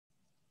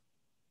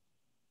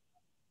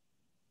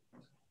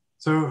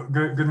So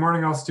good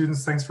morning, all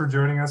students. Thanks for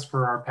joining us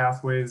for our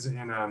pathways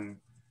in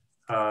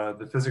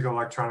the physical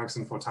electronics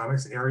and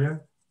photonics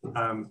area.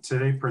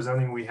 Today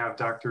presenting, we have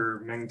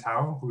Dr. Meng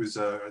Tao, who's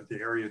the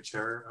area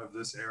chair of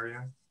this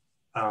area.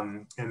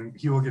 And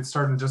he will get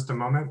started in just a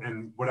moment.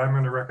 And what I'm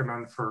going to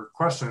recommend for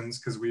questions,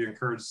 because we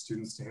encourage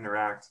students to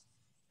interact,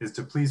 is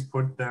to please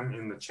put them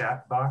in the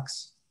chat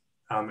box.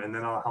 And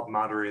then I'll help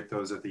moderate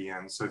those at the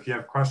end. So if you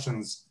have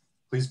questions,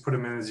 please put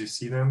them in as you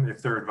see them.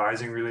 If they're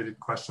advising related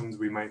questions,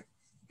 we might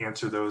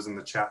answer those in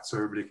the chat so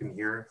everybody can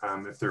hear.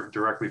 If they're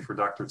directly for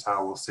Dr.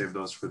 Tao, we'll save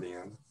those for the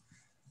end.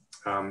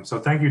 So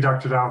thank you,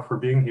 Dr. Tao, for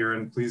being here,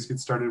 and please get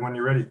started when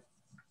you're ready.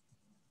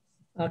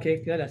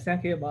 Okay, good.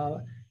 Thank you,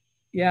 Bob.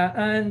 Yeah,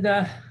 and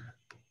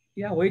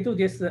yeah, we do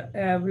this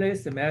every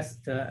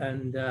semester,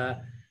 and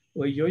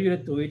we usually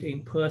do it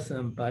in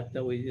person, but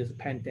with this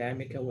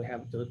pandemic, we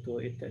have to do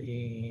it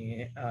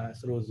in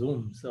through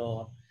Zoom.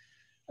 So,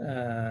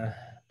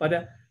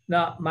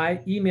 now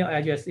my email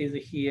address is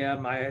here.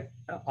 My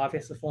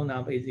office phone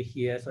number is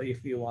here. So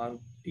if you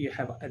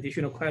have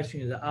additional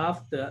questions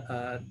after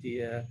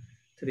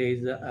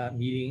today's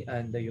meeting,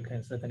 and you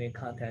can certainly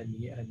contact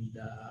me. And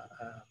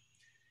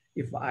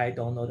if I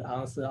don't know the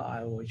answer,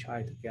 I will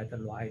try to get the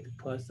right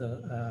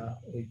person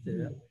with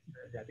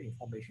that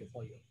information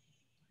for you.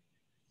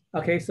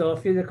 Okay, so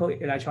physical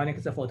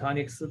electronics and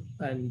photonics,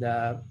 and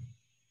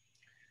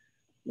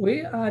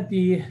we are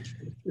the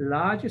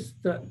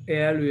largest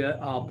area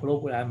of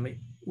program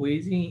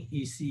within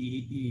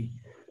ECEE.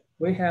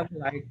 We have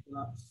like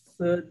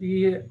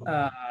 30,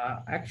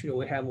 actually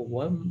we have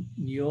one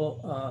new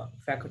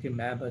faculty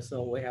member,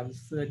 so we have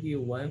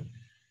 31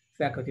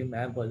 faculty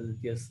members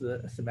this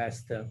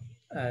semester.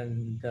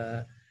 And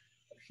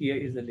here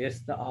is a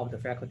list of the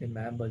faculty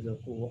members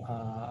who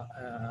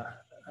are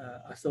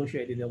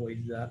associated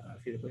with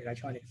physical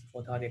electronics,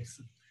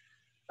 photonics.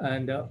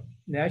 And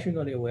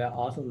nationally, we are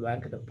also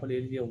ranked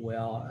pretty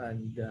well,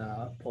 and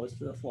post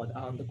for the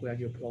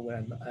undergraduate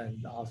program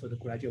and also the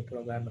graduate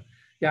program.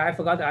 Yeah, I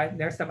forgot,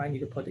 next time I need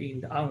to put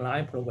in the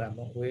online program.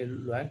 We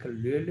rank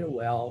really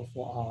well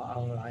for our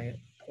online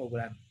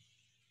program.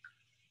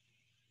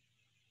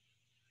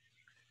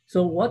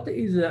 So what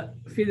is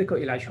physical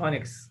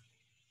electronics?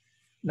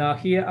 Now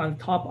here on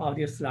top of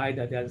this slide,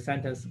 there's a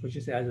sentence which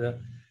says,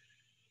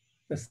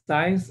 the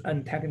science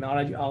and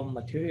technology of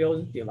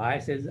materials,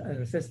 devices,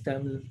 and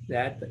systems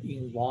that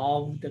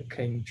involve the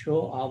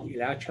control of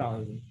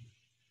electrons.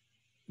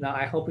 Now,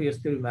 I hope you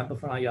still remember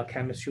from your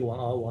chemistry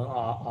 101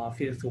 or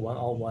physics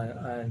 101.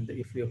 And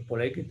if you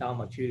break down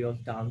materials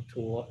down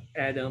to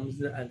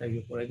atoms, and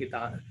you break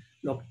down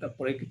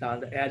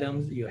the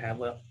atoms, you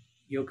have a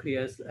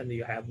nucleus and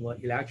you have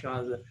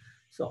electrons.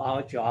 So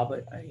our job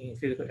in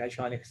physical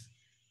electronics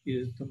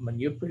is to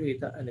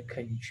manipulate and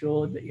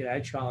control the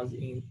electrons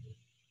in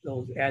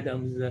those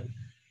atoms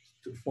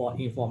for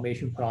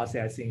information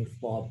processing,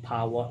 for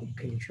power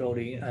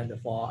controlling, and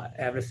for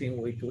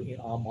everything we do in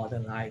our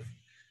modern life.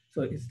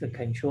 So it's the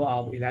control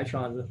of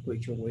electrons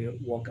which we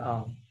work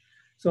on.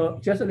 So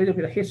just a little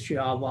bit of history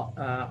of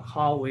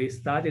how we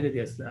started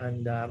this.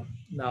 And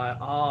now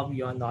all of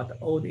you are not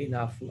old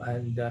enough.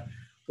 And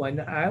when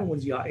I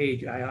was your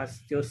age, I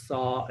still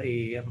saw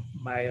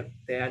my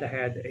dad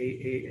had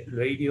a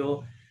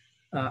radio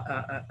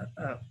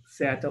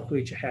set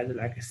which has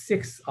like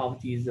 6 of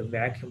these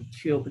vacuum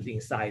tubes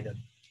inside.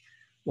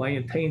 When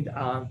you turn it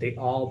on, they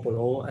all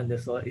blow, and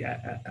so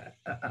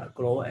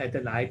glow at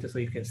the night, so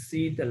you can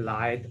see the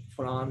light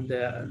from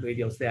the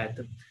radio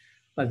set.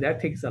 But that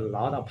takes a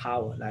lot of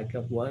power. Like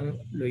one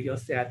radio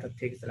set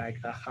takes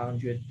like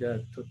 100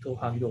 to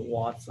 200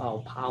 watts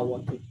of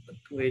power to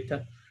it.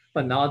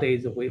 But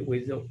nowadays,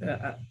 with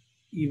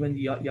even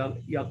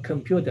your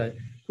computer,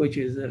 which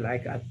is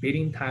like 1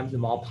 billion times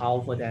more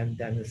powerful than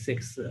the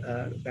 6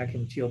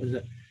 vacuum tubes,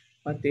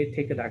 but they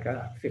take like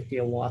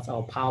 50 watts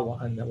of power,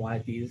 and while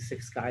these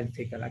 6 guys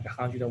take like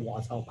 100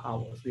 watts of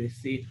power. So you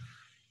see,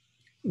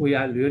 we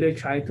are really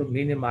trying to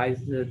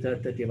minimize the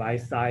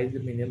device size,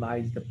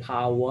 minimize the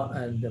power,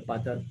 and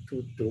but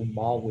to do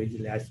more with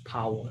less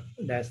power,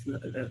 less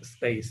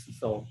space.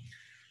 So,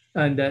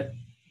 and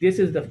this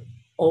is the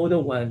older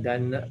one.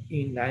 Then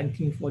in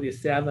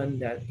 1947,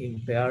 that in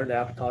Bell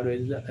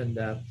Laboratories, and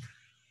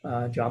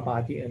John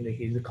Barty and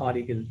his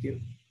colleagues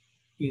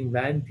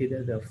invented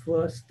the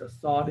first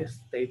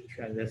solid-state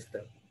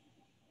transistor.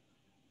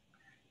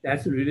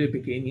 That's really the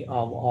beginning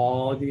of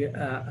all the,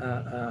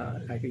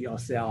 like your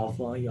cell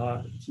phone,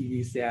 your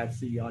TV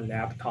sets, your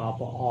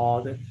laptop,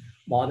 all the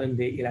modern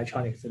day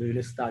electronics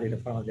really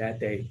started from that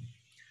day.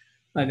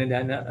 And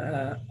then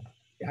I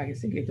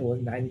think it was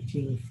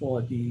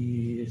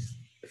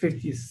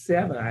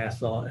 1957 I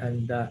saw,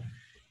 and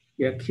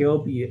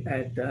Kilby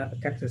at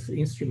Texas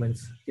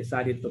Instruments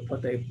decided to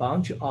put a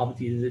bunch of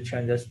these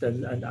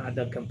transistors and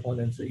other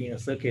components in a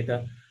circuit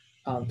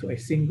onto a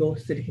single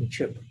silicon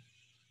chip.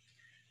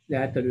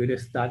 That really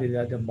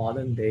started the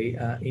modern day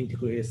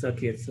integrated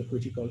circuits,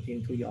 which goes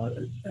into your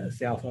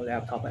cell phone,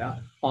 laptop.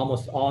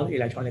 Almost all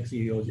electronics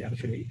you use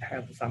actually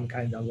have some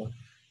kind of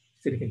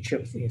silicon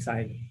chips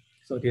inside.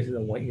 So this is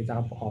one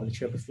example of the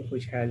chips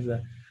which has,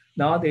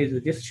 nowadays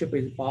this chip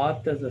is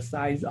about the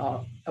size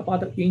of,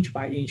 about an inch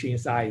by inch in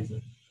size,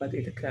 but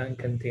it can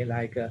contain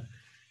like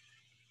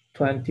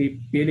 20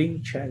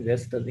 billion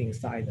transistors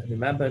inside.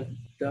 Remember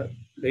the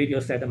radio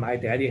said my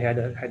daddy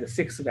had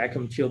 6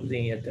 vacuum tubes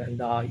in it, and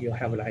now you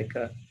have like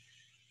a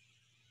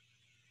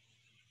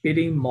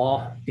billion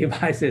more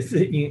devices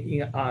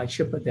in a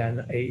chip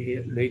than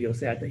a radio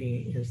set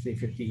in say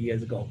 50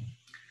 years ago.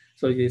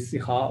 So you see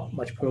how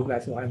much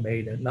progress we have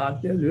made. Now,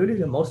 really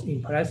the most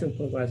impressive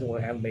progress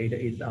we have made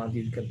is on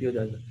these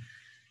computers.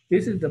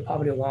 This is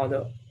probably one of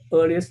the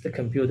earliest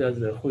computers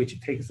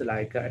which takes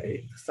like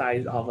a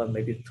size of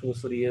maybe 2,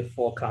 3,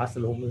 4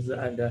 classrooms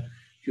and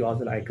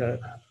draws like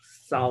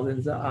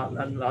thousands,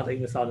 not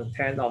even thousands,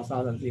 tens of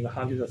thousands, even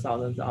hundreds of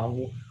thousands of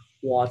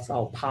watts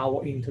of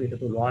power into it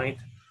to run it.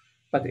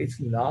 But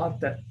it's not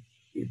that,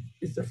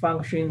 it's the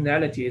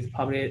functionality is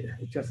probably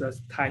just a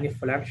tiny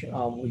fraction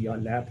of your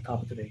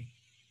laptop today.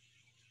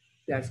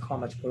 That's how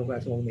much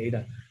progress we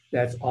made.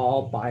 That's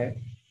all by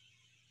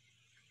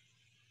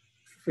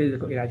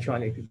physical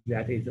electronics.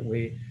 That is,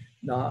 we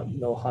now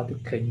know how to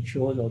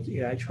control those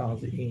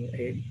electrons in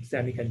a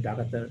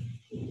semiconductor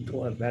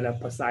to a very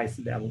precise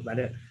level,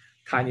 very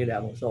tiny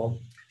level. So,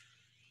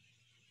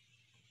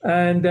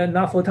 and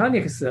now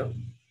photonics,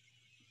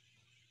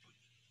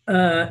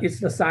 it's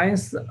the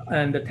science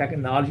and the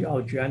technology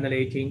of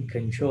generating,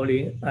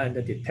 controlling, and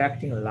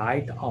detecting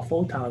light or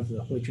photons,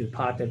 which is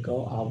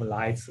particle of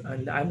lights.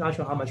 And I'm not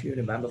sure how much you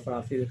remember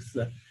from physics,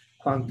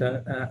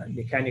 quantum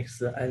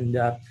mechanics, and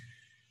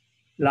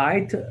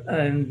light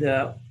and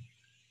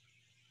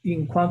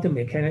in quantum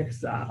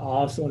mechanics are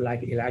also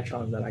like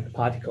electrons, like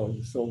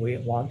particles. So we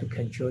want to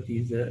control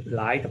these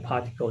light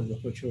particles,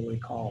 which we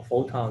call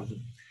photons.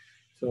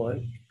 So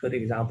a good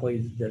example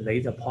is the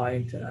laser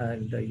point,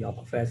 and your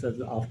professors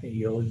often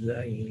use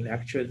in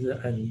lectures,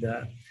 and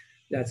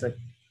that's a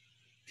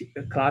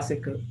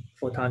classic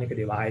photonic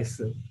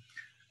device.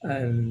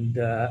 And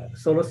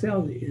solar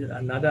cells is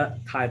another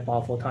type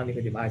of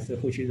photonic device,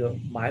 which is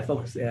my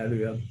focus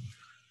area.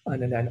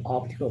 And then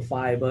optical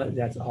fiber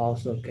that's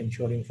also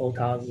controlling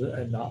photons,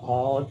 and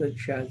all the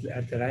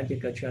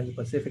transatlantic,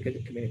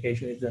 trans-Pacific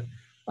communications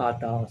are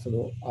done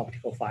through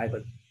optical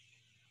fiber.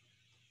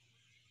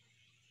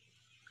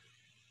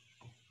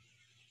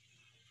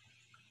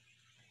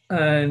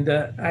 And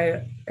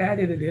I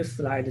added this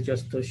slide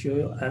just to show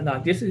you,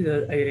 and this is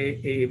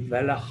a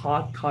very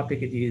hot topic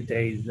these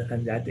days,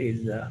 and that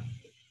is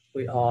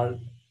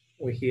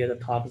we hear the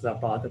talks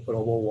about the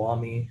global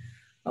warming,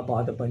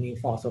 about the burning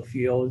fossil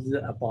fuels,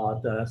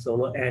 about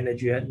solar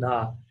energy.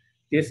 Now,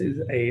 this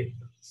is a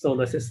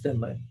solar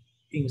system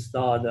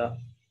installed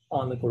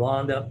on the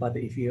ground, but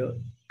if you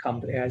come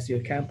to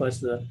ASU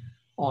campus,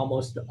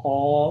 almost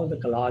all the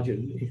garages,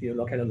 if you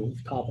look at the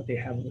rooftop, they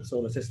have the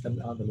solar system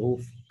on the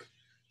roof.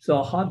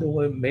 So how do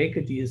we make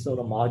these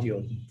solar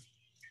modules?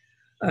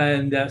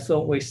 And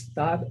so we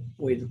start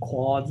with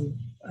quartz,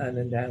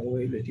 and then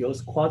we reduce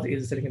quartz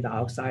is silicon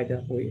dioxide.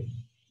 We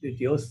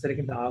reduce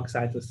silicon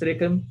dioxide to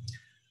silicon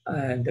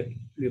and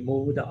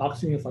remove the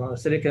oxygen from the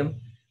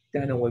silicon.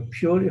 Then we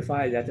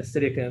purify that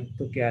silicon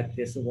to get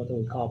this what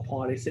we call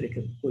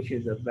polysilicon, which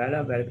is a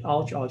very, very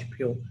ultra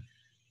pure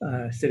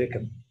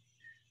silicon.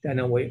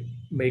 Then we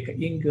make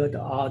an ingot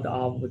out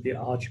of the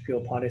ultra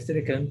pure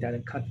polysilicon,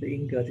 then cut the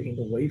ingot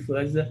into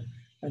wafers.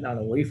 And on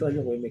the wafers,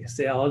 we make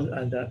cells,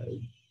 and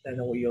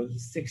then we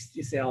use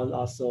 60 cells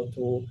or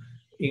so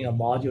in a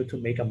module to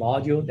make a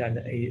module. Then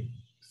a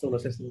solar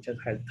system just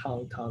has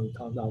tons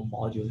of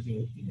modules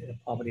in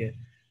probably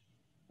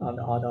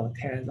out of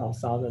tens of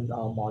thousands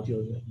of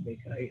modules make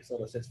a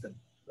solar system.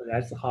 So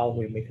that's how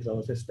we make a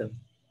solar system.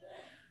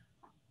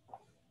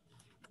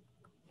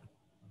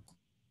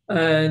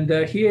 And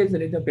here's a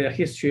little bit of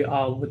history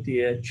of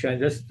the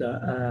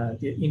transistor,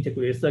 the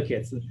integrated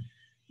circuits.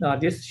 Now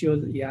this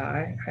shows, yeah,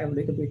 I have a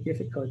little bit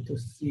difficult to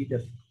see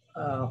the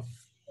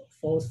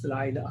full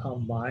slide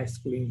on my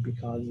screen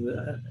because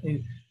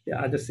the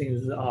other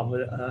things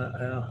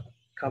are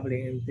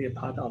covering the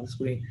part of the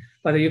screen.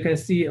 But you can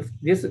see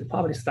this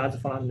probably starts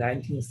from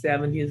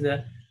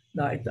 1970s.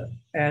 Now it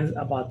ends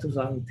about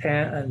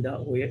 2010, and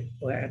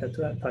we're at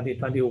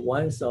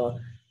 2021. So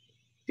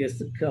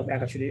this curve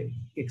actually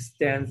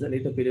extends a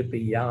little bit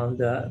beyond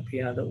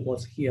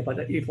what's here.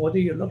 But if what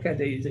you look at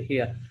is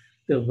here,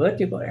 the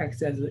vertical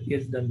axis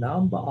is the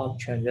number of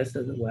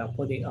transistors we are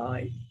putting on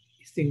a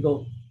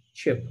single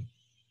chip.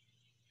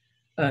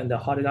 And the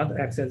horizontal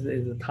axis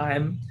is the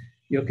time.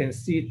 You can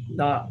see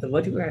now the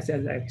vertical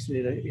axis actually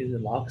is a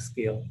log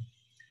scale.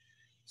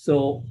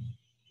 So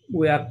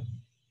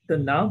the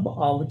number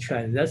of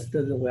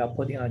transistors we are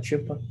putting on a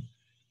chip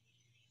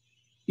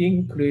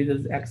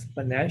increases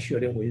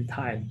exponentially with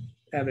time.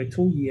 Every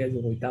 2 years,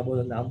 we double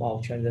the number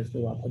of transistors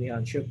we are putting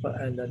on chip,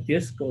 and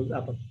this goes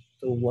up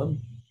to 1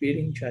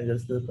 billion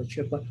transistors per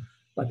chip.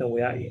 But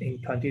we are in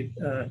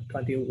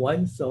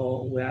 2021,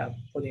 so we are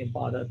putting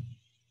about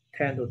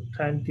 10 to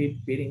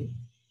 20 billion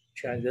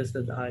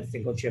transistors on a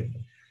single chip.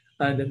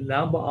 And the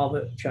number of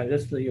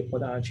transistors you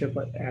put on a chip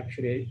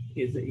actually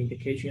is the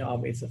indication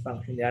of its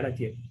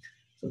functionality.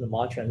 So the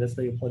more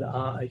transistors you put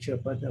on a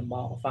chip, the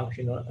more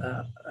functional,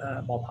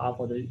 more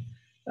powerful the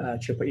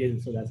chip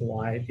is. So that's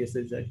why this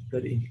is a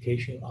good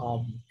indication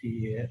of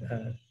the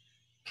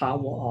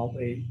power of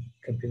a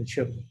computer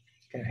chip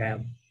can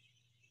have.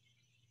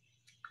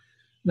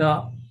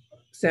 Now,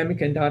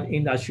 semiconductor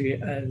industry,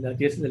 and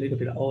this is a little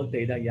bit old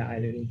data. Yeah,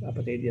 I didn't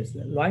update this.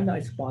 Right now,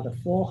 it's about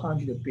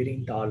 $400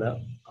 billion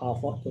or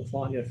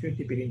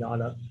 $450 billion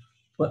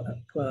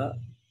per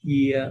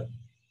year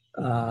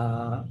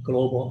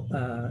global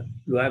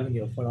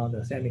revenue from the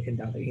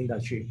semiconductor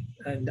industry.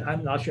 And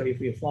I'm not sure if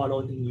you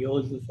follow the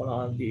news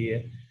from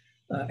the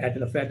at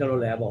the federal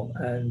level.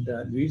 And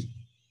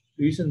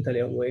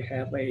recently, we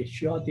have a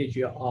shortage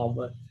of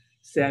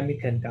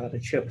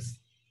semiconductor chips.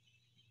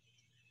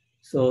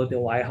 So the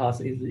White House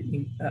is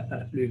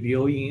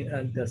reviewing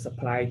the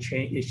supply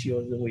chain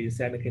issues with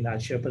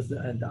semiconductor chips.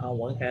 And on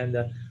one hand,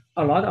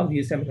 a lot of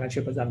these semiconductor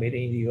chips are made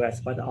in the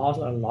US, but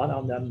also a lot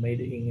of them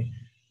made in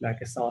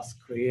like South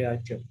Korea,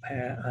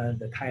 Japan,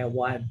 and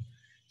Taiwan.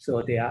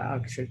 So they are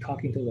actually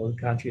talking to those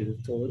countries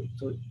to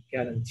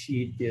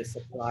guarantee the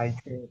supply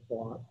chain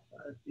for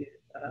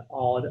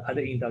all the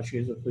other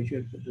industries which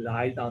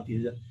rely on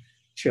these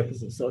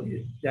chips. So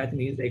that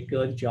means a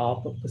good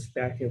job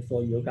perspective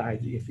for you guys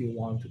if you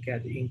want to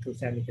get into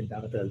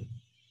semiconductors.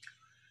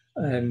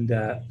 And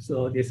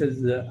so this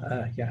is,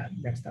 yeah,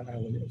 next time I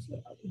will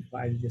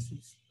provide this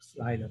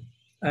slide.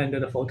 And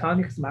the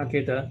photonics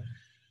market,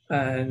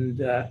 and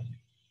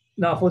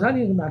now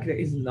photonics market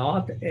is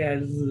not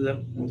as,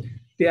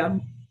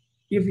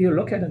 if you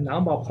look at the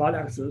number of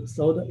products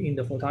sold in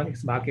the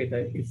photonics market,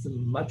 it's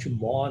much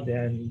more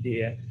than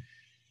the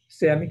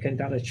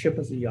semiconductor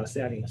chips you are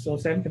selling. So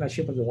semiconductor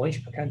chips, one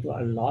chip can do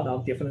a lot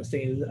of different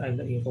things. And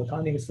in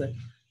photonics,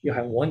 you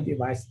have one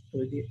device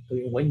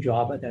doing one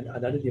job and then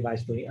another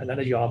device doing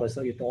another job.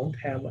 So you don't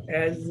have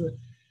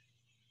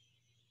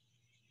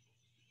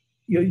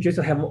you just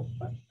have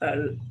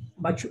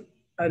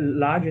a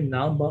large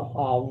number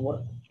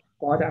of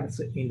products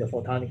in the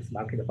photonics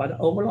market. But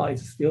overall,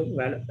 it's still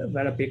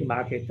very big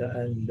market,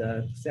 and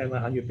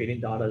 $700 billion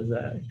in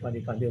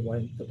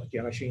 2021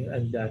 projection.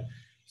 And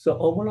so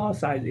overall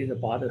size is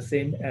about the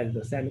same as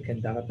the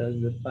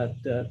semiconductors, but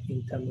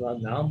in terms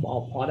of number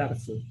of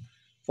products,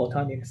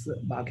 photonics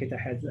market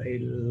has a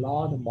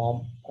lot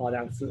more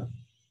products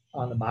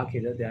on the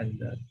market than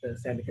the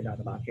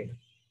semiconductor market.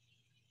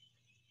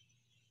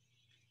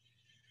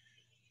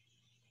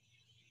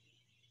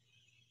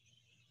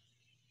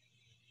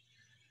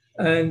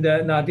 And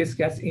now this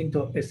gets into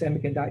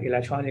semiconductor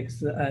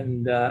electronics,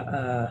 and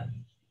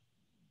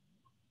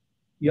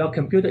your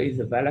computer is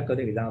a very good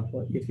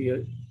example. If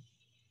you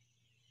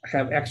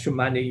have extra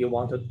money, you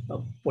want to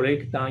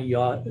break down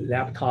your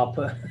laptop,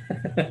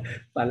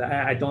 but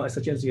I don't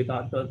suggest you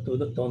don't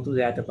do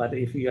that. But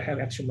if you have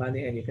extra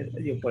money and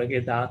you break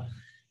it down,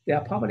 there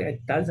are probably a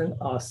dozen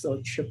or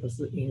so chips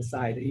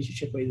inside. Each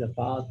chip is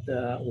about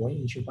 1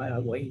 inch by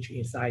 1 inch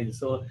inside.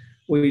 So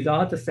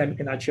without the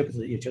semiconductor chips,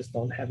 you just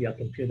don't have your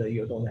computer,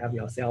 you don't have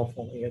your cell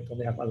phone, you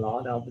don't have a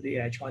lot of the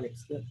electronic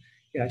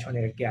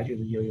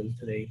gadgets you use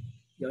today.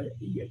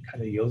 You're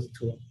kind of used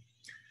to.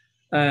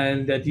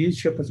 And these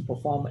chips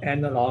perform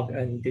analog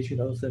and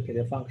digital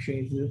circuit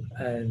functions.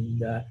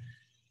 And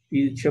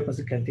these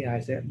chips contain,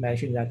 as I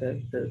mentioned, that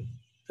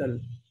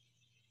the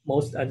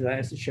most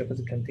advanced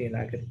chips contain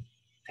like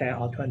 10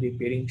 or 20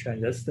 billion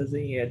transistors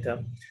in it.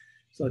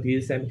 So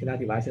these semiconductor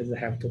devices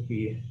have to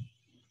be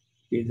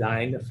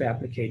designed,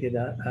 fabricated,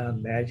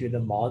 measured,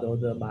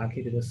 modeled,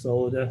 marketed,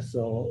 sold.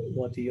 So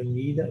what you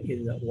need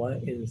is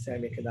one is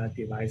semiconductor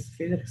device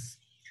physics,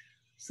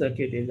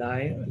 circuit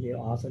design, and you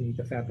also need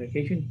the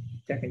fabrication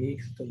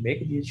techniques to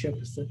make these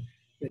chips.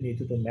 You need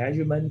to do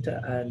measurement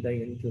and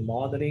you need to do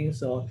modeling.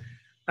 So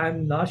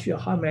I'm not sure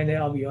how many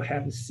of you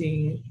have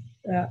seen,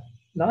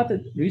 not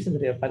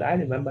recently, but I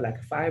remember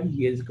like 5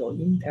 years ago,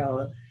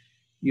 Intel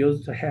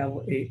used to have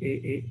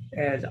a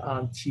ad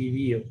on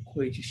TV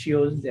which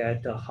shows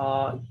that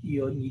how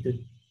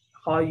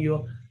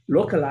you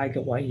look like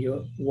when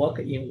you work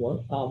in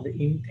one of the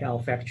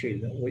Intel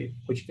factories,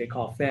 which they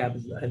call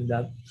fabs, and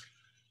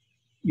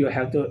you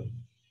have to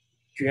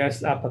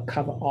dress up,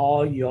 cover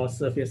all your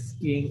surface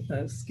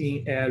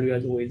skin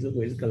areas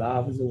with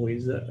gloves,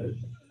 with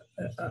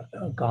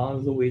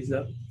gowns, with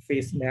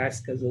face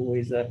masks,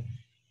 with a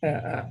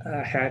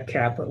hair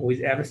cap, with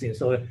everything.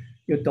 So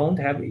you don't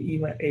have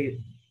even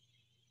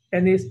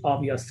any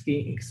of your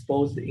skin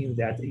exposed in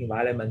that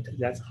environment.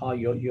 That's how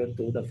you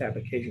do the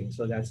fabrication.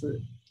 So that's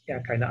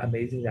kind of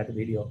amazing, that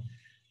video.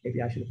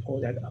 Maybe I should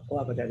pull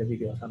up that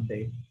video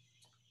someday.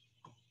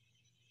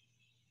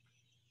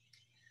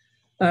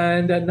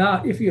 And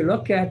now if you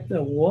look at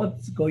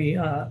what's going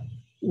on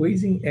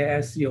within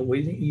ASU,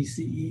 within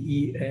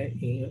ECEE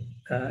in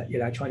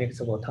electronics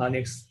and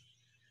photonics,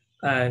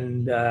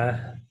 and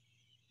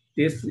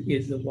this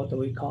is what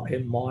we call a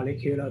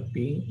molecular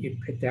beam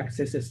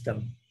epitaxy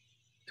system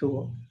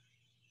to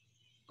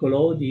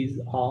glow these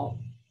or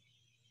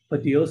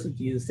produce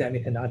these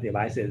semiconductor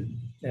devices.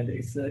 And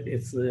it's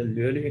a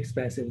really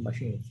expensive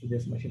machine. So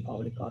this machine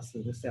probably costs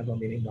several $1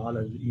 million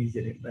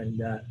easily.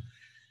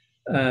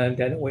 And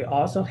then we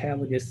also have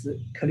this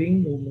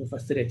clean room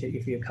facility.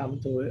 If you come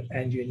to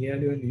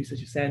Engineering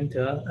Research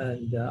Center,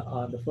 and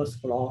on the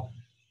first floor,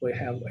 we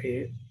have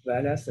a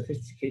very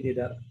sophisticated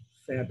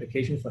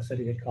fabrication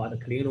facility called the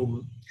clean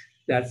room.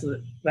 That's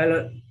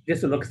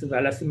this looks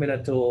very similar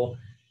to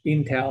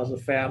Intel's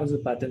fabs,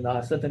 but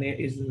certainly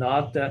is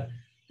not the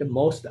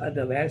most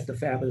advanced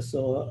fab.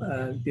 So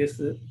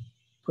this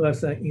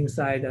person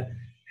inside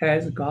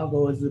has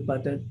goggles,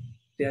 but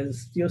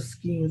there's still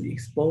skin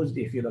exposed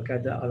if you look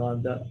at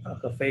around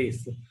her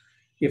face.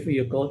 If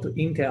you go to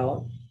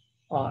Intel,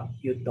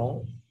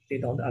 they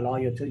don't allow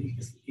you to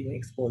even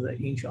expose an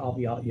inch of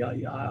your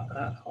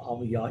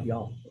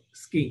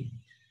skin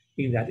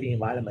in that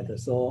environment.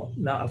 So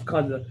now, of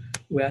course,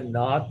 we are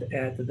not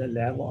at the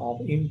level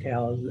of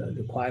Intel's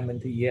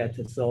requirement yet.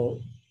 So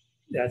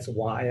that's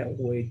why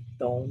we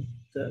don't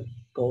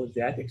go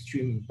that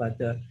extreme. But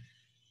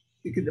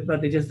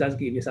it just does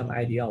give you some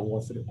idea of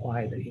what's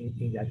required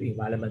in that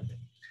environment.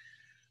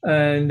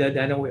 And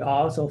then we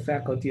also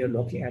faculty are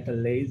looking at the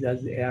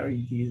lasers,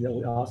 LEDs.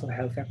 We also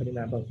have faculty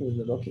members who's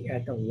looking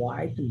at the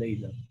white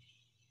laser.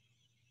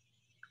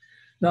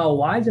 Now,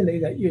 white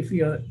laser, if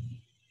you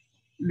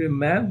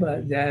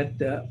remember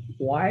that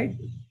white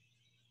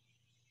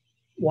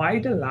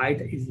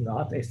light is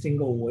not a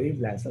single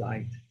wavelength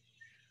light.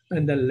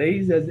 And the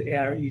lasers,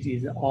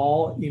 LEDs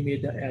all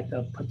emit at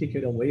a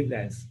particular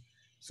wavelength.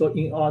 So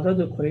in order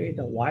to create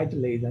a white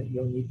laser,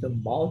 you need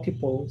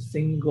multiple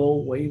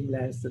single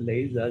wavelength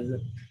lasers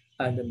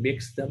and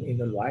mix them in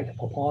the right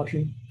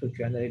proportion to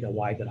generate a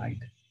white light.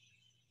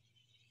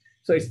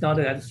 So it's not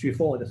that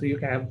straightforward. So you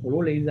can have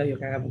blue laser, you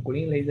can have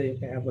green laser, you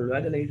can have a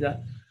red laser,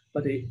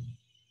 but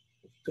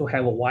to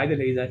have a white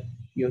laser,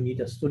 you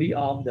need 3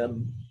 of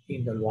them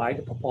in the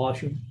right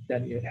proportion,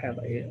 then you have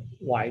a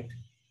white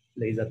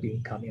laser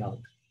beam coming out.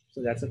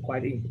 So that's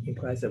quite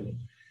impressive.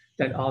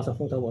 Then also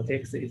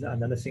photovoltaics is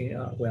another thing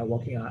we are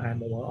working on. I'm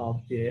one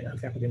of the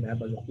faculty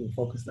members who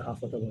focus on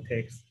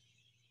photovoltaics.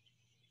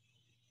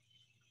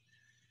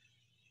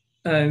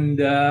 And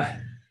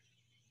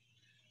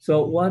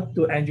so what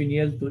do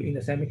engineers do in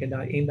the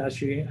semiconductor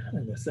industry?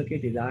 And the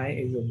circuit design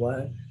is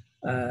one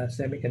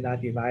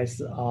semiconductor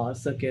device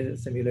circuit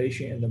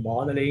simulation and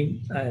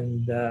modeling.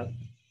 And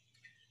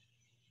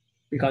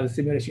because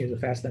simulation is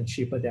faster and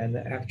cheaper than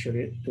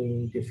actually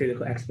doing the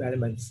physical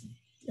experiments,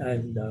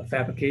 and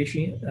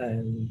fabrication,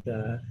 and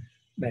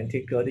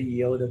maintain good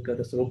yield, good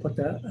throughput,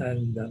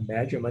 and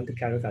measurement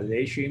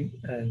characterization,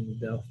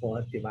 and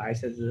for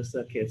devices,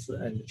 circuits,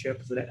 and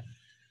chips,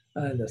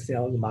 and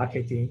sales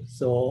marketing.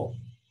 So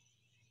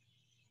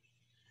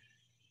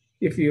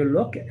if you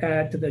look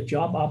at the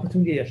job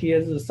opportunity,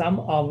 here's some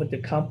of the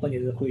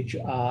companies which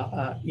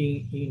are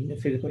in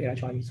physical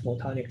electronics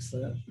photonics.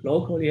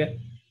 Locally,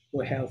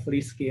 we have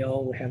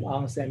Freescale, we have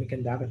ON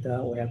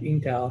Semiconductor, we have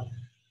Intel.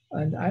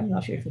 And I'm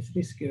not sure if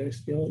Freescale is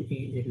still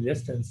in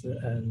existence,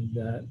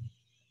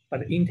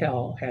 but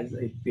Intel has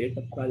a big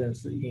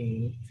presence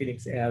in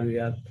Phoenix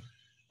area,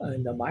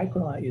 and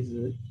Micron is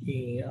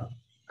in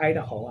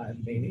Idaho,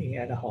 mainly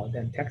in Idaho.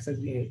 Then Texas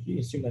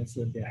Instruments,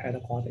 their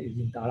headquarters is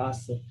in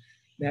Dallas.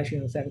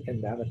 National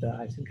Semiconductor,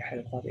 I think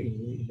headquarters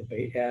in the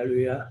Bay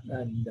Area,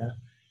 and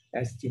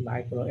ST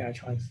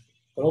Microelectronics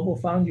Global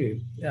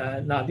Foundry.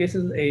 Now this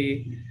is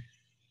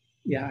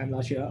I'm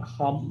not sure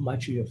how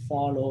much you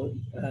follow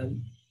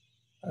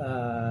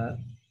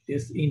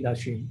this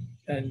industry.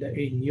 And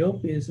a new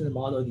business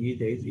model these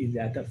days is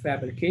that the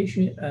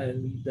fabrication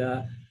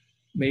and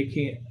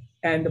making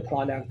end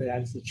product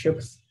that's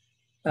chips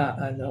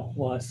and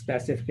for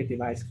specific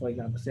device, for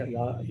example, say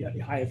your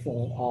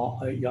iPhone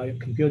or your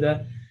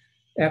computer.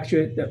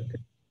 Actually, the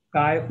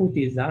guy who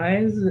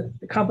designs,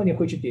 the company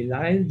which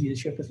designs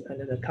these chips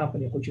and the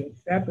company which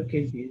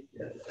fabricates these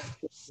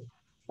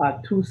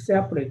are 2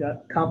 separate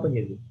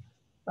companies.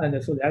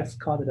 And so that's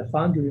called the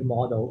foundry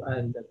model.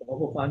 And the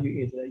Global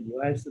Foundry is a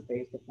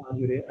US-based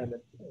foundry, and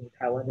in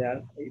Taiwan there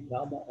are a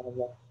number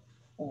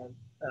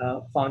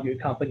of foundry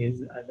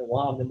companies, and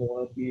one of them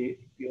will be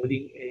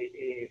building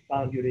a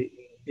foundry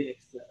in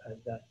Phoenix,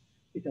 and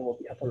it will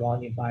be up and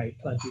running by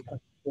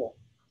 2024.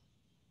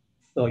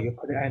 So you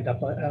could end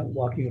up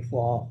working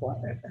for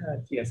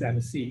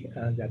TSMC,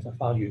 and that's a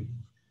foundry,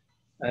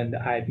 and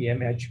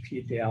IBM,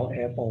 HP, Dell,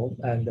 Apple,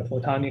 and the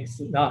Photonics.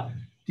 Now,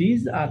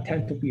 these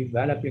tend to be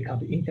very big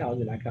companies. Intel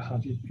is like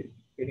 $100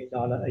 billion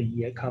a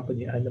year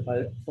company, and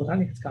but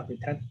Photonics company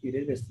tend to be a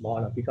little bit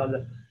smaller because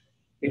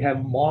they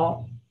have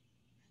more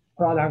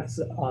products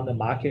on the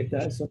market.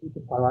 So each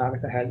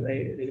product has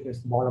a little bit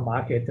smaller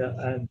market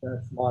and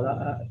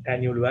smaller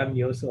annual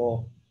revenue.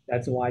 So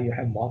that's why you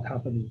have more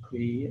companies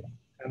create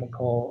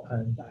chemical,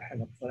 and I have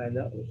a friend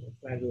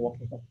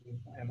working for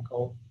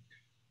chemical.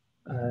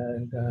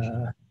 And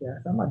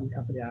some of the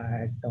company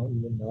I don't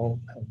even know.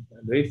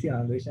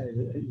 Raytheon is a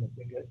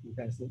big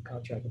defense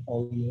contract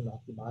for you,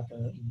 Lockheed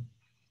Martin.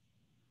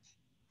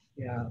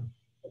 Yeah.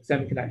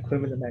 semiconductor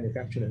equipment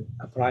manufacturer,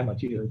 Applied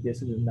Materials.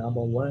 This is the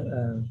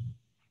 #1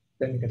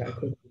 semiconductor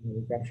equipment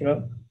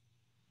manufacturer.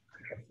 I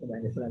have so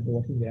many friends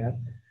working there.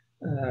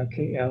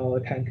 KL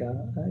Tanker.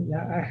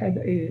 Yeah, I had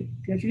a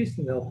PhD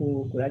student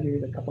who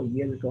graduated a couple of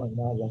years ago and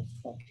now works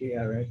for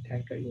KL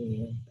Tanker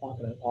in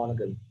Portland,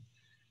 Oregon.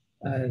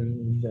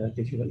 And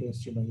digital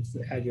instruments,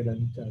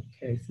 Agilent,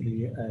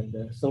 K3,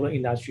 and solar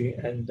industry.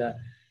 And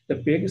the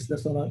biggest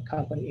solar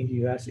company in the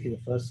US is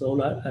First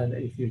Solar. And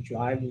if you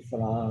drive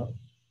from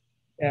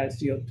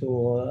ASU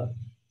to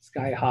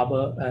Sky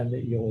Harbor, and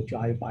you will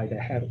drive by the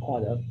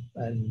headquarters.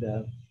 And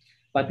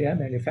but their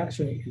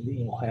manufacturing is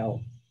in Ohio.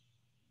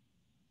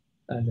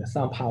 And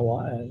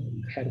SunPower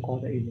and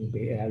headquarters is in the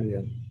Bay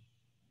Area.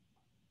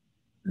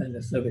 And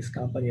the service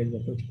companies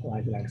which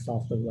provide like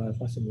software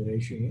for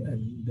simulation,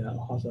 and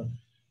also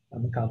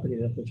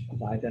companies which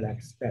provide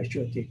like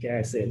specialty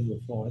gases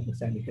for the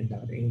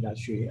semiconductor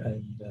industry.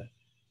 And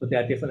so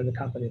there are different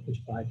companies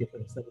which provide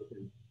different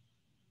services.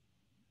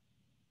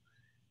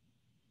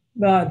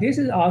 But this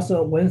is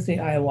also one thing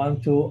I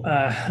want to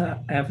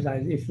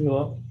emphasize.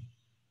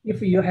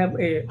 If you have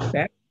a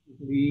bachelor's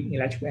degree in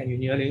electrical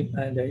engineering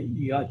and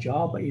your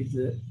job is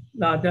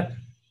not, the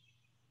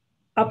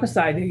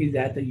upside is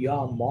that you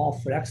are more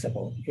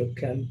flexible. You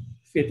can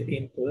fit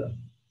into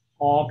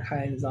all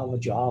kinds of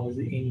jobs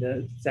in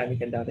the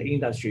semiconductor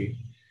industry.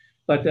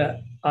 But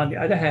on the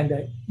other hand,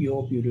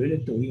 you'll be really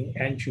doing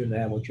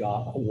entry-level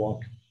job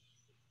work.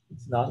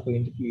 It's not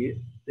going to be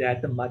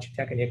that much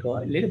technical,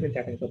 a little bit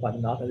technical, but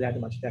not that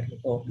much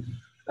technical.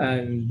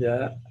 And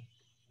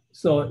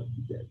so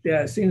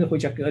there are things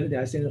which are good,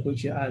 there are things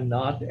which are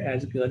not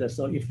as good.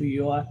 So if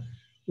you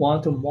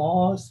want to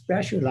more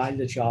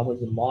specialized job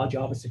with more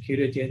job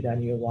security,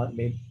 then you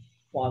may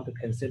want to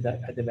consider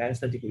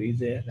advanced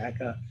degrees like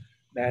a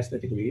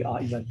master's degree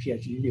or even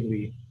PhD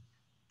degree.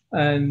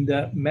 And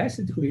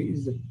master's degree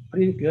is a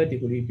pretty good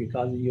degree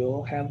because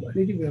you have a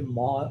little bit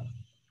more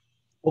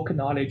book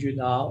knowledge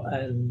now,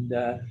 and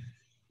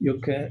you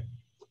can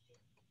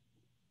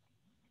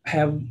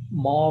have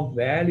more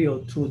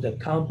value to the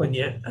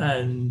company,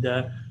 and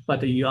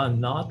but you are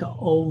not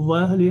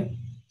overly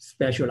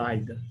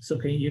specialized. So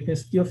you can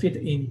still fit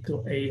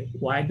into a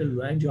wide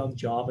range of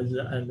jobs,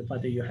 and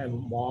but you have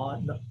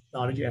more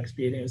knowledge,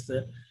 experience,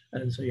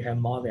 and so you have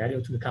more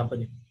value to the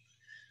company.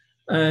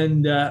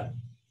 And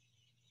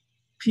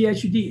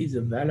PhD is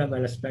very,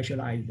 very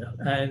specialized,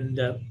 and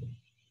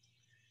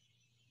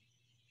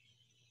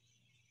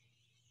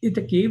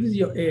it gives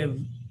you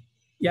in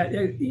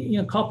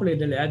a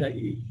corporate ladder,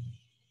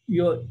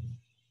 you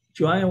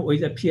join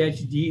with a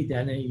PhD,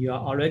 then you are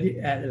already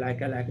at like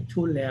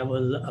 2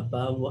 levels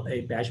above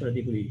a bachelor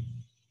degree.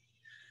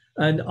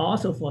 And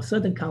also for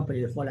certain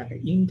companies, for like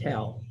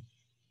Intel,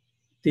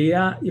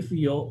 if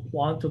you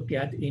want to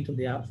get into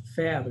their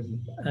fabs,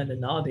 and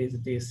nowadays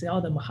they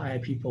seldom hire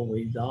people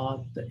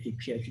without a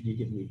PhD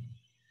degree.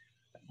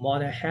 More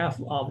than half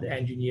of the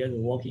engineers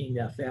working in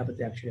their fabs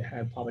actually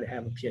probably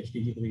have a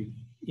PhD degree.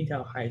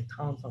 Intel has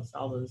tons of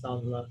thousands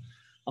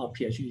of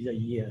PhDs a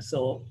year.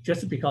 So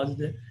just because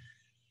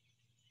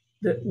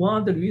one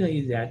of the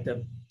reasons is that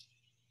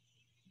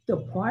the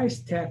price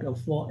tag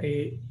for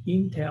a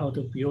Intel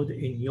to build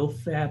a new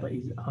fab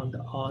is on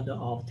the order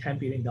of $10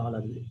 billion.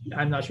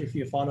 I'm not sure if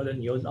you follow the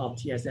news of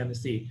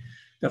TSMC.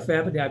 The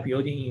fab they are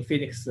building in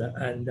Phoenix,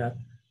 and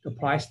the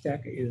price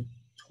tag is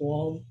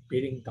 $12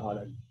 billion.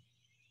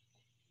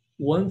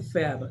 One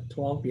fab,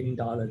 $12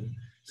 billion.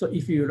 So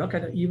if you look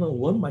at even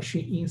one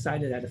machine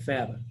inside that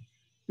fab,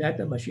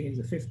 that machine is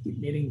 $50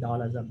 million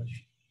a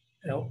machine,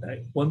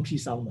 one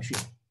piece of machine.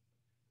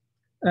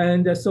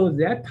 And so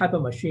that type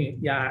of machine,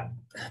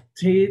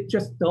 they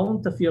just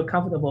don't feel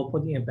comfortable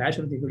putting a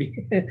bachelor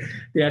degree.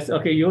 Yes,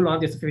 okay, you run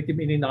this $50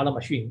 million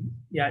machine.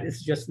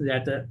 It's just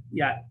that,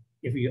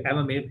 if you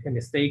ever make a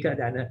mistake,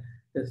 then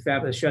the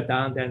fab is shut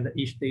down, then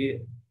each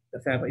day the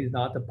fab is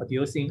not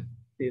producing,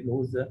 they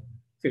lose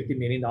 $50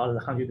 million,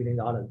 $100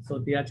 million. So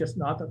they are just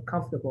not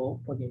comfortable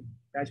putting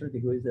bachelor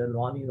degrees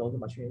running those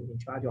machines, in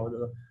charge of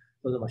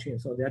those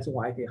machines. So that's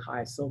why they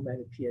hire so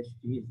many PhDs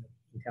in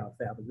Intel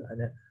fabs.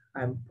 And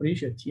I'm pretty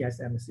sure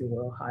TSMC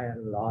will hire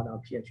a lot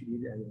of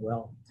PhDs as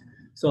well.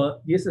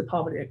 So this is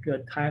probably a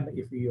good time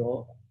if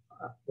you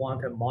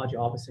want a more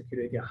job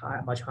security,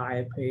 much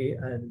higher pay,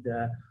 and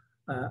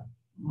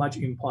much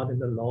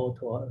important role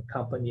to a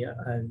company.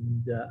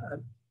 And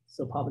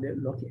so probably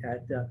looking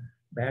at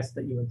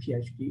master, even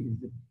PhD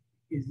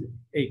is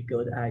a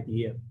good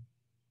idea.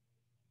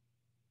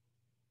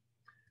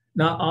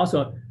 Now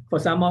also, for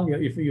some of you,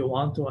 if you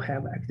want to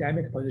have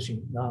academic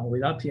position, now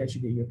without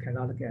PhD, you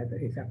cannot get an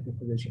effective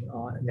position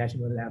or a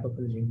national level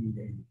position these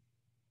days.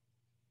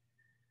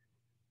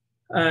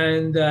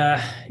 And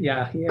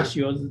here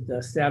shows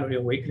the salary,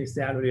 weekly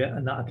salary.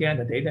 And again,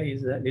 the data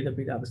is a little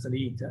bit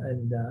obsolete.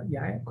 And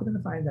I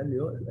couldn't find the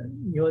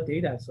new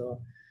data,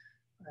 so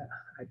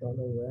I don't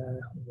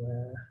know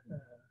where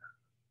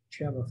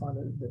Trevor found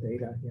the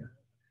data here.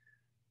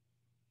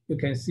 You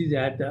can see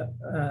that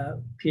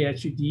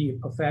PhD,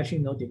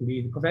 professional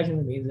degree,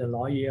 professional means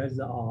lawyers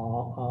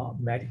or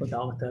medical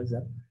doctors,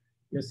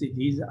 You see,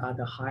 these are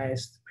the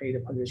highest paid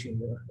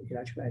positions.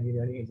 Electrical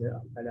engineering is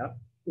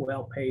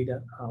well paid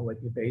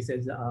weekly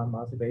basis,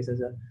 monthly basis.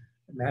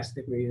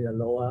 Master degree is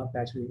lower,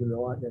 bachelor degree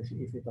lower. If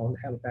you don't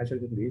have a bachelor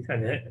degree,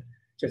 then it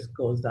just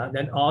goes down.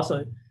 Then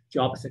also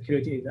job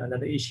security is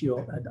another issue,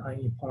 and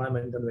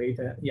unemployment rate.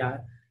 Yeah,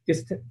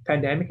 this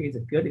pandemic is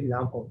a good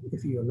example.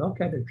 If you look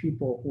at the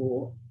people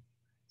who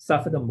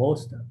suffer the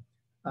most,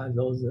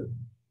 those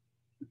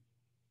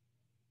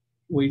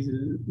with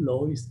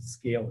lowest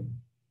skill.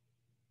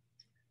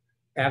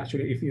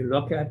 Actually, if you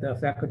look at the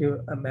faculty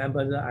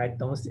members, I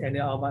don't see any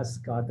of us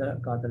got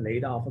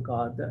laid off,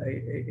 got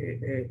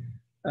a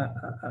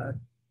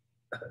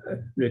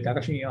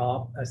reduction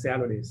of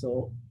salary.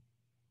 So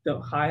the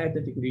higher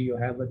the degree you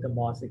have, the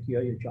more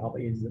secure your job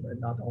is.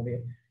 Not only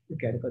you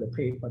get good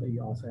pay, but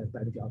you also have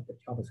better job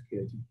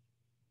security.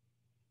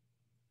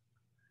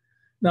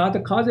 Now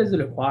the courses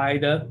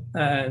required,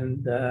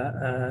 and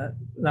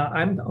now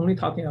I'm only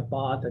talking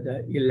about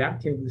the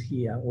electives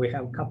here. We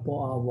have a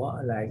couple of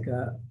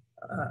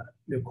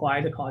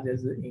required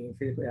courses in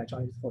physical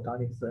electronics,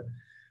 photonics,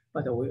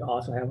 but we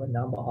also have a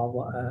number of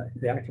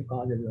elective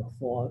courses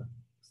for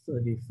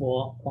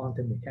 34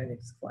 quantum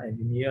mechanics for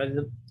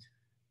engineers,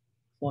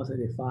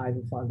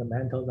 435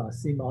 fundamentals of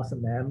CMOS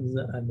MEMS,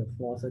 and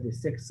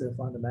 436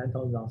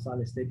 fundamentals of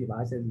solid-state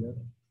devices,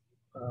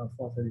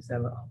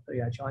 437 of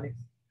electronics,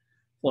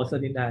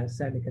 439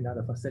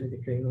 semiconductor facility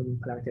clean room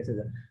practices.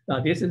 Now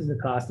this is the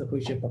class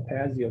which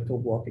prepares you to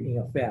work in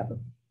a fab,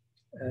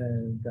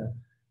 and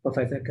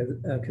Professor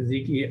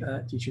Kaziki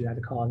teaches that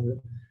course.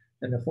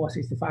 And the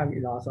 465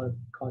 is also a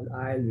course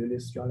I really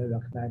strongly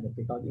recommend,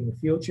 because in the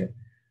future,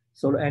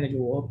 solar energy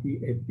will be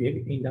a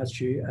big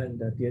industry, and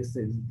this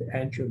is the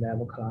entry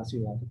level class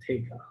you want to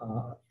take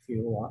if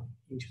you are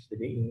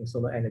interested in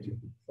solar energy,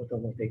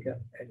 photovoltaic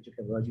energy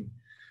conversion.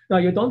 Now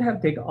you don't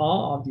have to take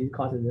all of these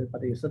courses,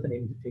 but you certainly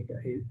need to take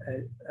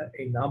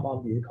a number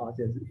of these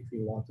courses if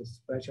you want to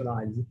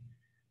specialize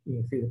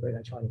in physical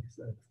electronics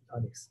and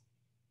photonics.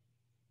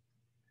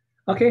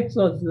 Okay,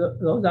 so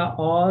those are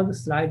all the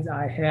slides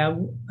I have,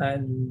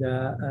 and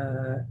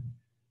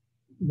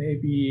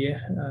maybe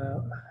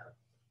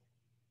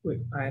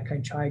I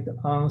can try to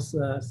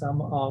answer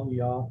some of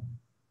your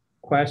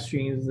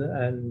questions.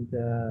 And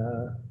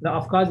now,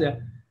 of course,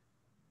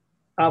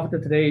 after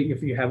today,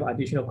 if you have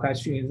additional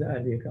questions,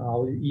 and you can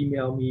always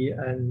email me.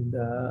 And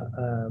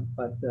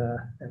but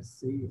let's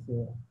see if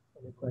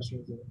any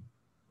questions you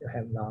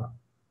have now.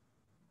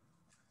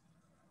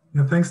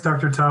 Yeah, thanks,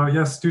 Dr. Tao.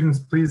 Yes, students,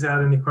 please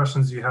add any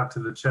questions you have to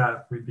the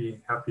chat. We'd be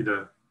happy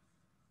to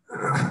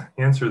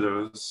answer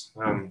those.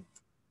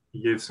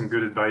 You gave some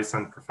good advice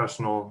on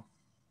professional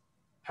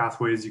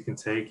pathways you can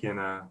take in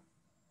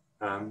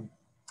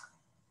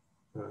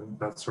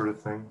that sort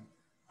of thing.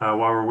 While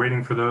we're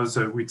waiting for those,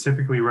 we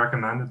typically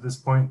recommend at this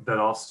point that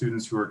all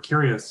students who are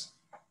curious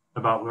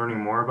about learning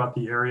more about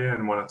the area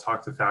and want to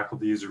talk to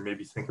faculties or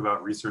maybe think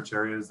about research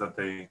areas, that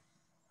they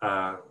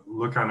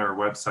look on our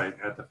website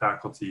at the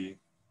faculty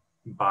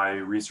by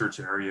research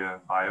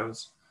area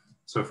bios.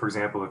 So for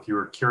example, if you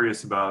were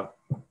curious about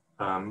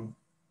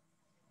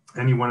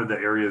any one of the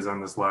areas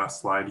on this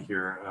last slide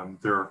here,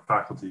 there are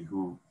faculty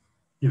who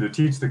either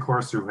teach the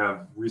course or who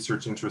have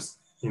research interests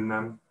in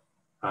them.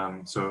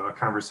 So a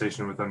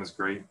conversation with them is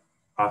great.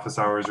 Office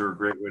hours are a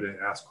great way to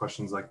ask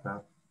questions like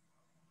that.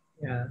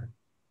 Yeah,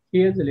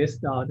 here's the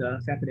list of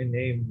the faculty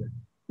names.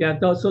 Yeah,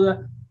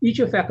 so each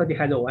faculty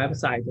has a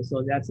website,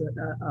 so that's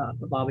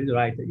probably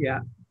right. Yeah,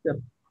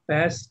 the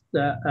best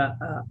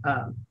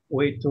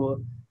way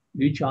to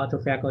reach out to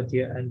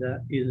faculty and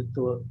is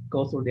to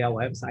go through their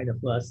website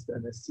first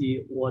and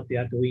see what they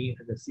are doing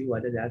and see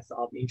whether that's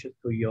of interest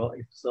to you.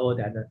 If so,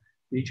 then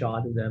reach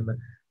out to them.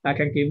 I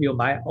can give you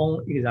my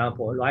own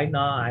example. Right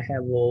now, I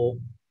have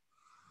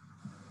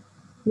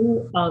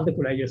 2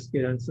 undergraduate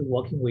students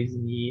working with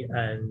me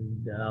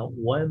and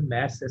 1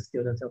 master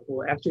student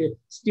who actually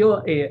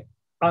still a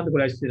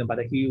undergraduate student, but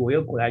he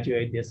will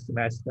graduate this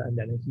semester, and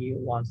then he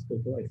wants to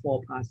do a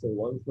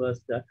 4+1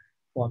 first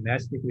for a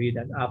master's degree.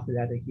 Then after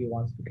that, he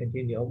wants to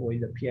continue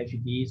with a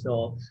PhD.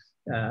 So,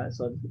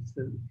 so it's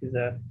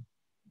a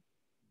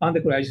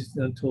undergraduate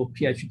student to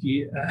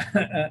PhD.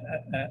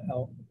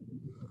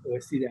 We'll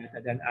see that.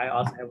 And then I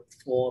also have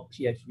 4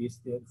 PhD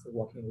students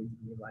working with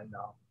me right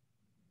now.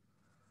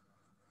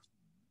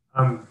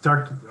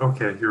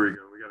 Okay, here we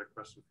go. We got a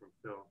question from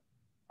Phil.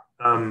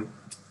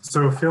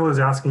 So Phil is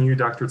asking you,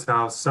 Dr.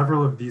 Tao,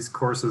 several of these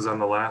courses on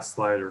the last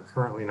slide are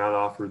currently not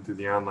offered through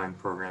the online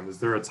program. Is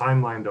there a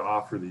timeline to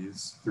offer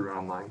these through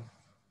online?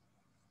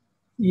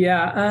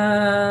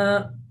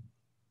 Yeah,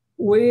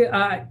 we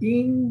are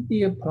in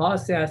the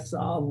process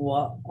of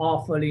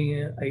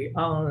offering an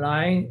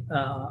online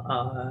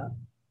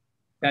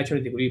bachelor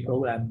degree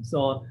program.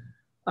 So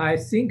I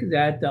think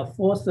that the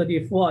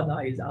 434 now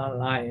is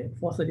online,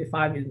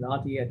 435 is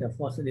not yet,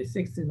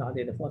 436 is not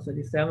yet,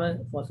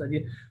 437,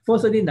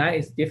 439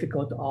 is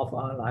difficult to offer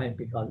online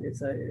because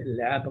it's a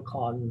lab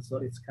course, so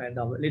it's kind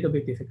of a little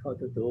bit difficult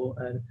to do.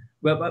 And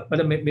well,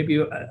 but maybe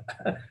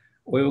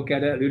we will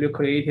get really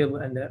creative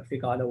and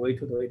figure out a way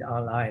to do it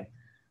online.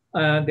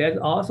 There's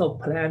also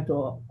plan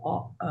to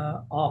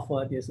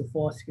offer this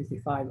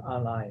 465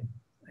 online.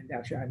 And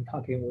actually, I'm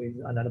talking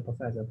with another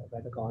professor,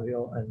 Professor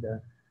Gario, and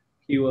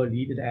he will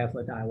lead the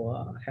effort. I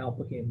will help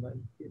him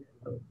 1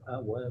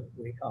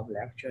 week of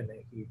lecture, and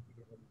he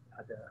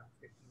another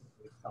 15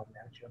 weeks of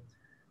lecture.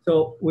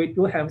 So we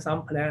do have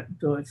some plan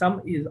to,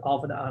 some is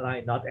offered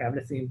online, not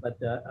everything, but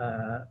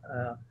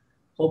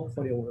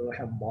hopefully we will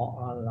have more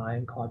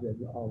online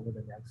courses over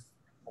the next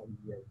 4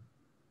 years.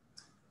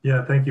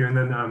 Yeah, thank you. And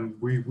then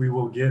we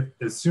will get,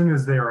 as soon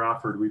as they are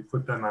offered, we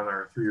put them on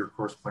our 3-year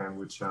course plan,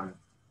 which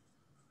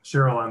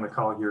Cheryl on the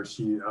call here,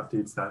 she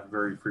updates that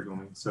very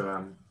frequently.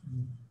 So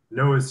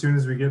no, as soon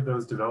as we get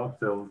those developed,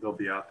 they'll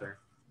be out there.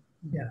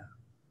 Yeah.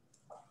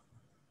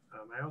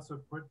 I also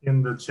put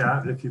in the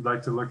chat, if you'd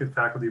like to look at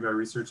faculty by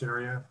research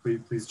area,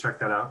 please check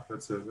that out.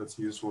 That's a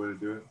useful way to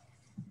do it.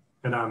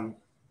 And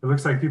it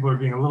looks like people are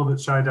being a little bit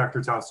shy,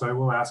 Dr. Tao, so I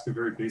will ask a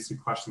very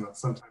basic question that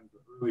sometimes the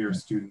earlier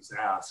students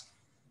ask,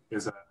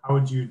 is how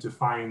would you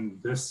define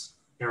this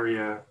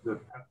area, the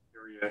PET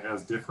area,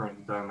 as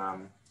different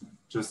than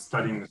just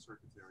studying the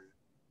circuits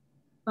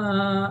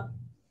area?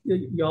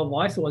 Your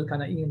voice was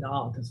kind of in and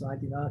out, so I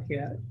did not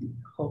hear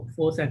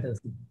full sentence.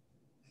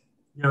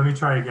 Yeah, let me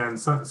try again.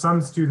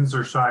 Some students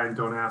are shy and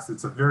don't ask.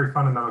 It's a very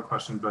fundamental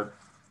question, but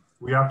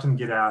we often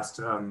get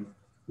asked,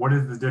 what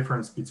is the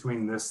difference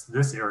between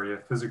this area,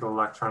 physical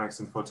electronics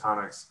and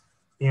photonics,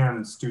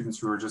 and students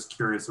who are just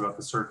curious about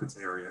the circuits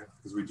area,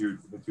 because we do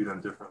them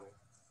differently.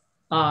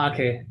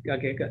 Okay,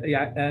 good.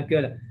 Yeah,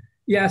 good.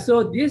 Yeah,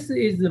 so this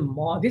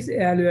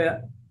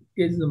area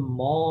is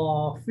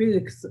more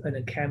physics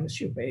and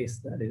chemistry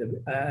based a little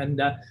bit. And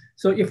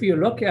so if you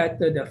look at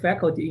the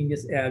faculty in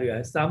this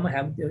area, some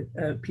have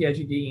a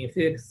PhD in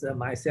physics.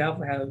 Myself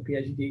have a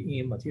PhD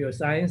in material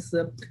science.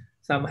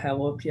 Some have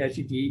a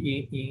PhD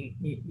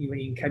even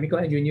in chemical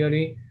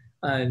engineering.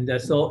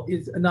 And so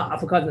it's not,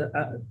 of course,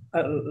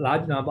 a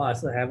large number of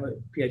us have a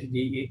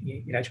PhD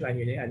in electrical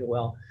engineering as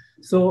well.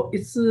 So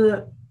it's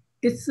the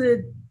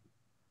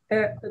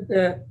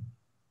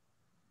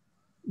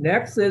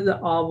nexus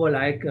of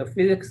like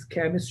physics,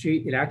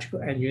 chemistry,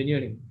 electrical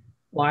engineering.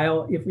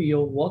 While if you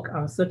work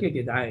on circuit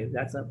design,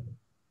 that's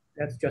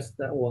just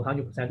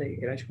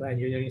 100% electrical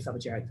engineering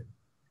subject.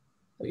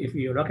 So if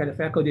you look at the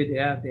faculty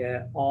there, they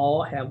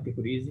all have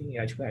degrees in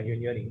electrical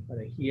engineering.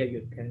 But here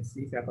you can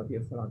see faculty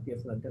from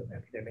different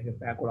academic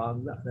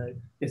backgrounds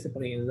and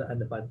disciplines,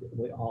 but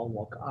we all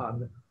work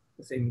on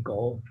the same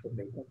goal to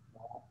make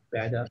more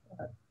better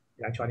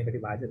electronic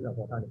devices and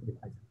photonic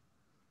devices.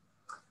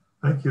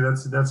 Thank you.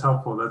 That's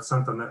helpful. That's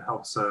something that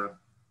helps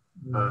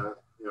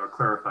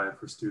clarify it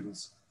for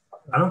students.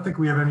 I don't think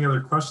we have any other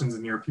questions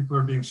in here. People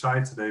are being shy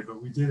today,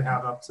 but we did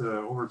have up to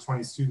over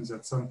 20 students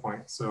at some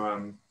point.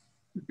 So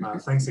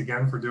thanks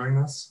again for doing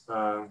this.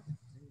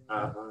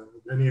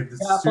 Any of the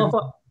students?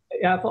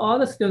 For all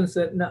the students,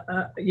 let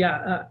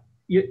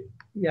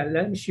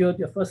me show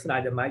the first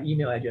slide, my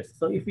email address.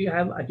 So if you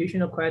have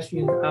additional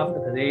questions after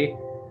today,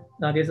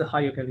 now this is how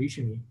you can reach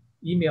me.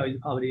 Email is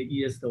probably the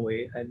easiest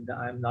way, and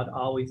I'm not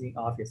always in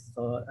office,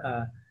 so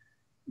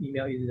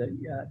email is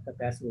the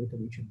best way to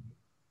reach me.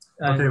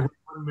 Okay,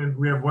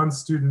 we have one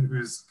student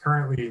who's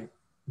currently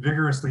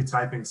vigorously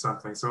typing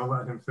something, so I'll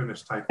let him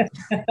finish typing.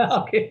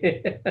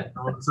 Okay.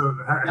 So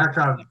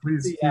Hakan,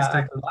 please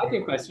take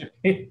the question.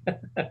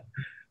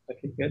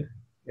 Okay, good.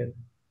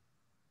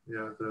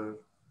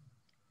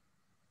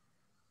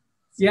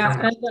 Yeah.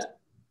 And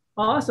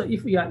also,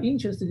 if you are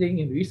interested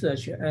in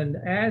research, and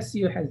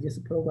ASU has this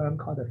program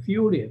called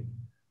FURI,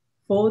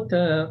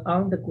 Photon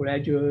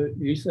Undergraduate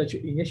Research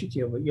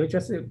Initiative. You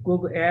just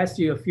Google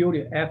ASU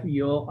FURI,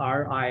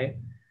 F-U-R-I,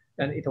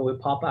 and it will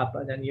pop up.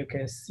 And then you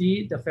can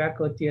see the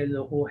faculty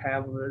who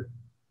have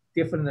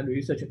different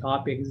research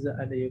topics,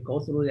 and you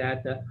go through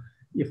that.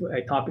 If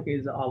a topic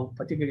is of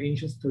particular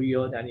interest to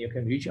you, then you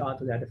can reach out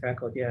to that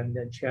faculty and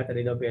then chat a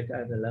little bit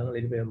and learn a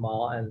little bit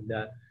more and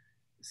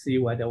see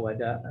whether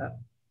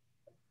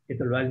it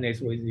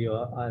resonates with you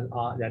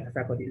that the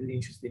faculty is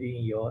interested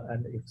in you,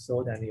 and if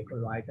so, then you can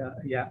write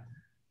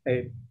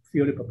a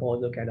FURI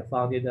proposal, get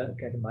funded,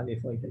 get money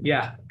for it.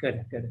 Yeah,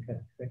 good.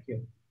 Thank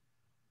you.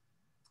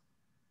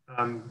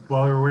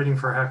 While we're waiting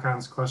for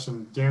Hakan's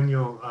question,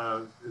 Daniel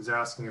is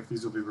asking if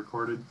these will be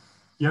recorded.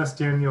 Yes,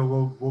 Daniel,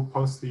 we'll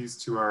post these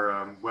to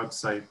our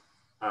website.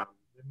 It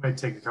might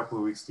take a couple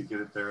of weeks to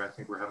get it there. I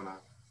think we're having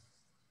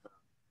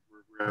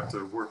we have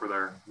to work with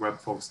our web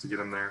folks to get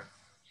them there.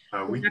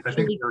 I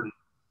think we already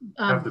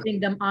putting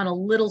them on a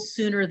little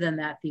sooner than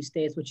that these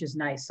days, which is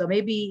nice. So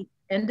maybe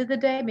end of the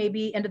day,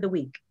 maybe end of the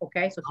week.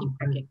 Okay, so keep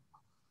checking.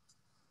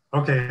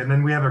 Okay, and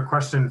then we have a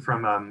question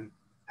from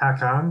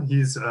Hakan.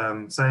 He's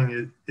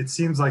saying it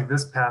seems like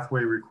this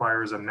pathway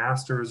requires a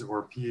master's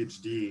or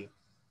PhD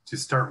to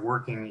start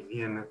working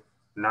in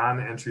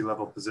non-entry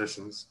level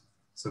positions.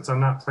 Since I'm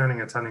not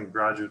planning attending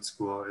graduate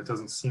school, it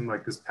doesn't seem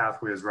like this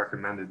pathway is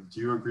recommended.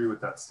 Do you agree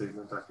with that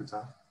statement, Dr.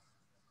 Tao?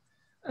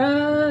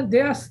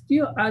 There are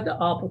still other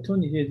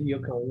opportunities you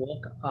can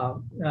work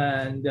on,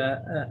 and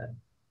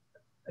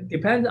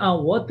depends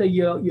on what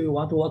you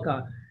want to work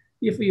on.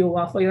 if you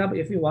want, for example,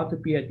 if you want to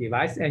be a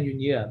device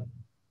engineer,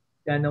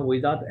 then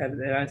without an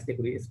advanced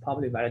degree, it's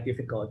probably very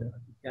difficult.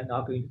 You're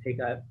not going to take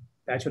a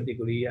bachelor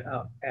degree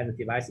as a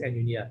device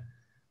engineer.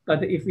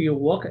 But if you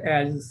work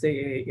as,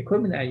 say,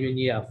 equipment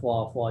engineer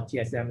for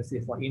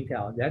TSMC, for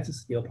Intel, that's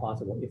still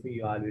possible. If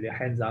you are really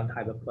hands-on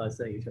type of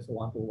person, you just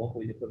want to work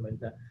with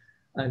equipment,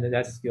 and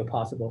that's still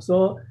possible.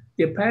 So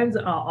depends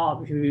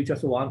on if you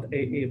just want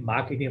a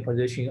marketing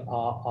position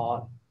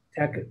or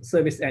tech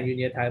service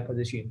engineer type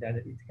position, then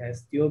it can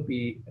still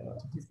be,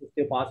 it's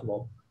still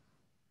possible.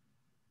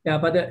 Yeah,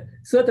 but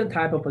certain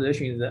type of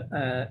positions,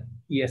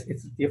 yes,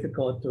 it's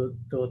difficult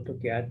to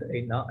get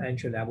a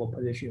non-entry level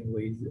position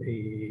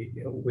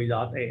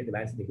without an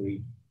advanced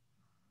degree.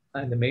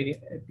 And mainly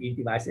being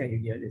device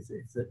engineer it's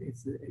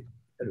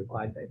a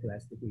required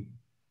advanced degree.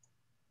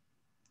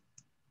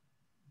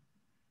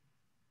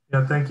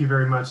 Yeah, thank you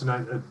very much. And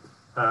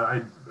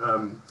I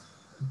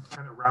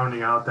kind of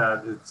rounding out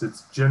that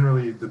it's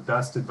generally the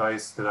best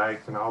advice that I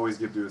can always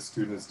give to a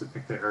student is to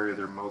pick the area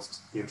they're most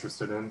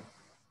interested in.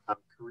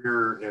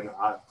 Career and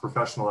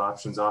professional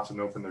options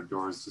often open their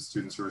doors to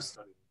students who are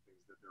studying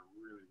things that they're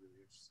really, really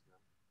interested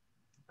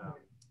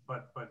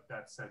in. But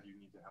that said, you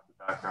need to have the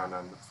background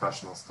on the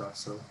professional stuff.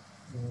 So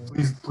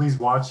please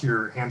watch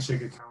your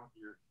Handshake account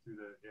through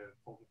the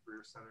Fulton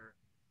Career Center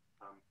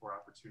for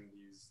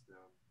opportunities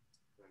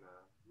and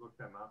look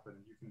them up. And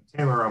you can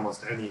tailor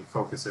almost any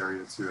focus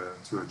area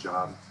to a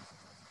job.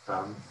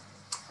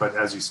 But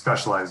as you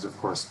specialize, of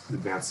course,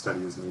 advanced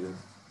study is needed.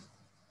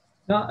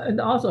 Now,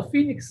 and also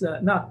Phoenix,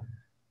 now,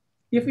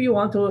 if you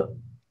want to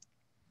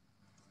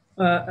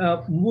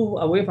move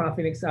away from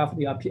Phoenix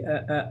after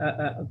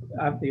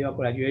your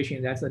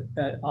graduation, that's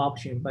an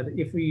option. But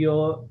if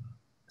you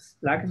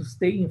like to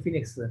stay in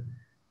Phoenix,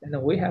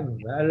 then we have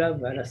very,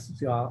 very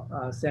strong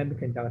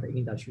semiconductor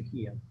industry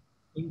here.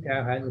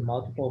 Intel has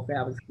multiple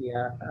fabs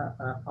here.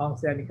 On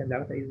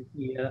semiconductor is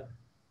here,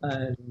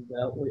 and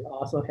we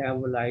also have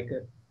like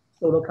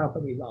solar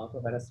companies also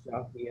very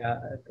strong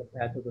here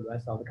compared to the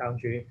rest of the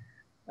country.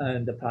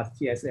 And plus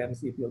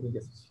TSMC building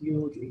this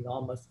huge,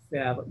 enormous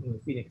fab in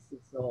Phoenix.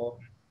 So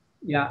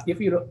yeah, if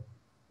you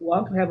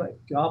want to have a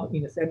job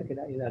in the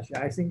semiconductor industry,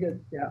 I think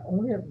there are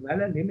only a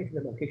very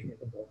limited location you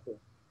can go to.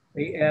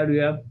 Bay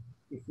Area,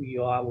 if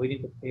you are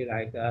willing to pay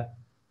like $2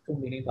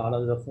 million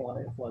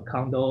for a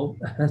condo,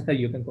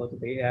 you can go to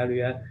Bay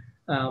Area.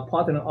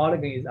 Portland,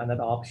 Oregon is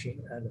another option,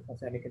 and for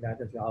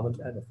semiconductor jobs,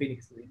 and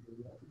Phoenix is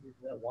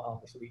one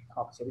of the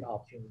top three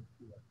options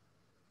here.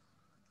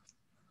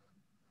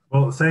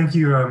 Well, thank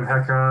you,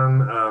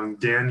 Hekam,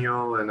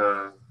 Daniel,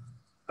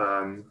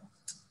 and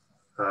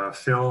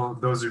Phil.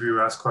 Those of you who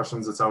ask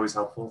questions, it's always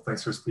helpful.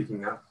 Thanks for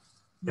speaking up.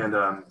 And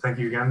thank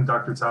you again,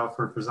 Dr. Tao,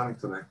 for presenting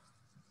today.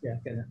 Yeah,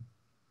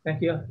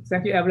 thank you.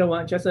 Thank you,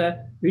 everyone. Just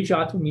reach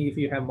out to me if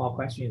you have more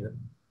questions.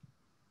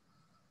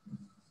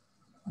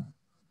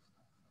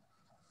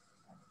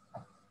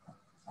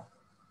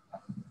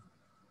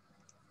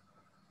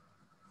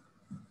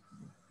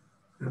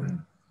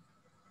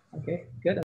 Okay, good.